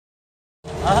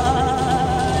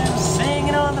I'm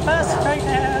singing on the bus right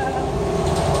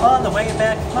now, on the way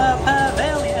back from a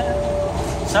pavilion.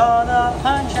 Saw the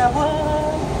Punjab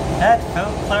one at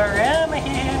Folklorama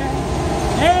here.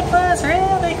 It was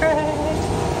really great.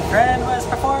 Friend was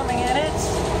performing in it.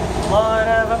 Lot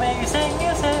of amazing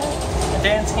music,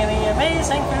 dancing in the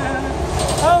amazing food.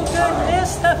 Oh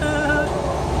goodness, the food.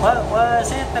 What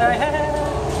was it that I had?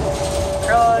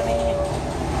 Crony.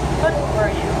 What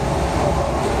were you?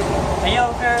 A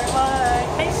yogurt-like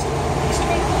pastry.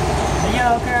 A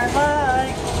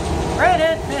yogurt-like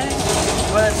breaded thing.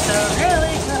 Was so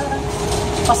really good.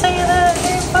 I'll say that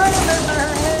if I remember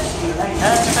it. I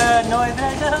had the noise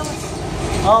that I don't.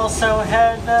 Also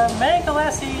had the mango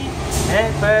lassi.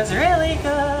 It was really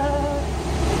good.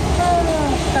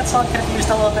 That song could have used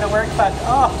a little bit of work, but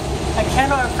I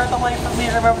cannot for the life of me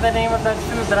remember the name of that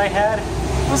food that I had.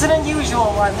 It was an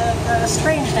unusual one, a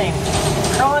strange name.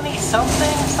 Crony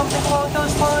something along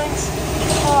those lines.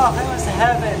 Oh, it was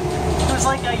heaven. It was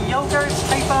like a yogurt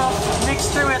type of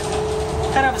mixture with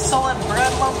kind of solid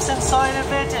bread lumps inside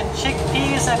of it and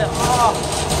chickpeas, and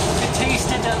it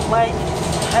tasted like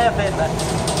heaven.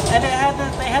 And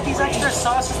they had these extra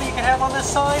sauces that you could have on this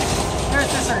side. There's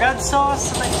this red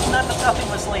sauce, and nothing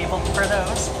was labeled for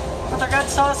those. But the red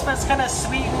sauce was kind of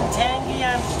sweet and tangy,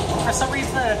 and for some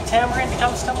reason the tamarind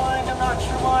comes to mind, I'm not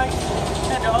sure why.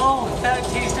 And that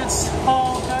tasted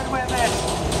so good with it.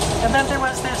 And then there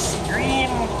was this green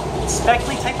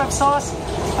speckly type of sauce.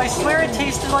 I swear it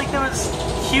tasted like there was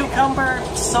cucumber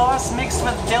sauce mixed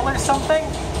with dill or something.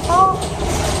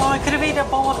 I could have eaten a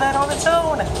bowl of that on its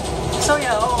own. So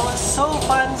yeah, it was so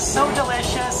fun, so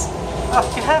delicious.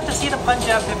 You have to see the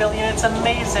Punjab Pavilion, it's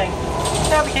amazing. In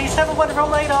that case, have a wonderful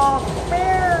night all.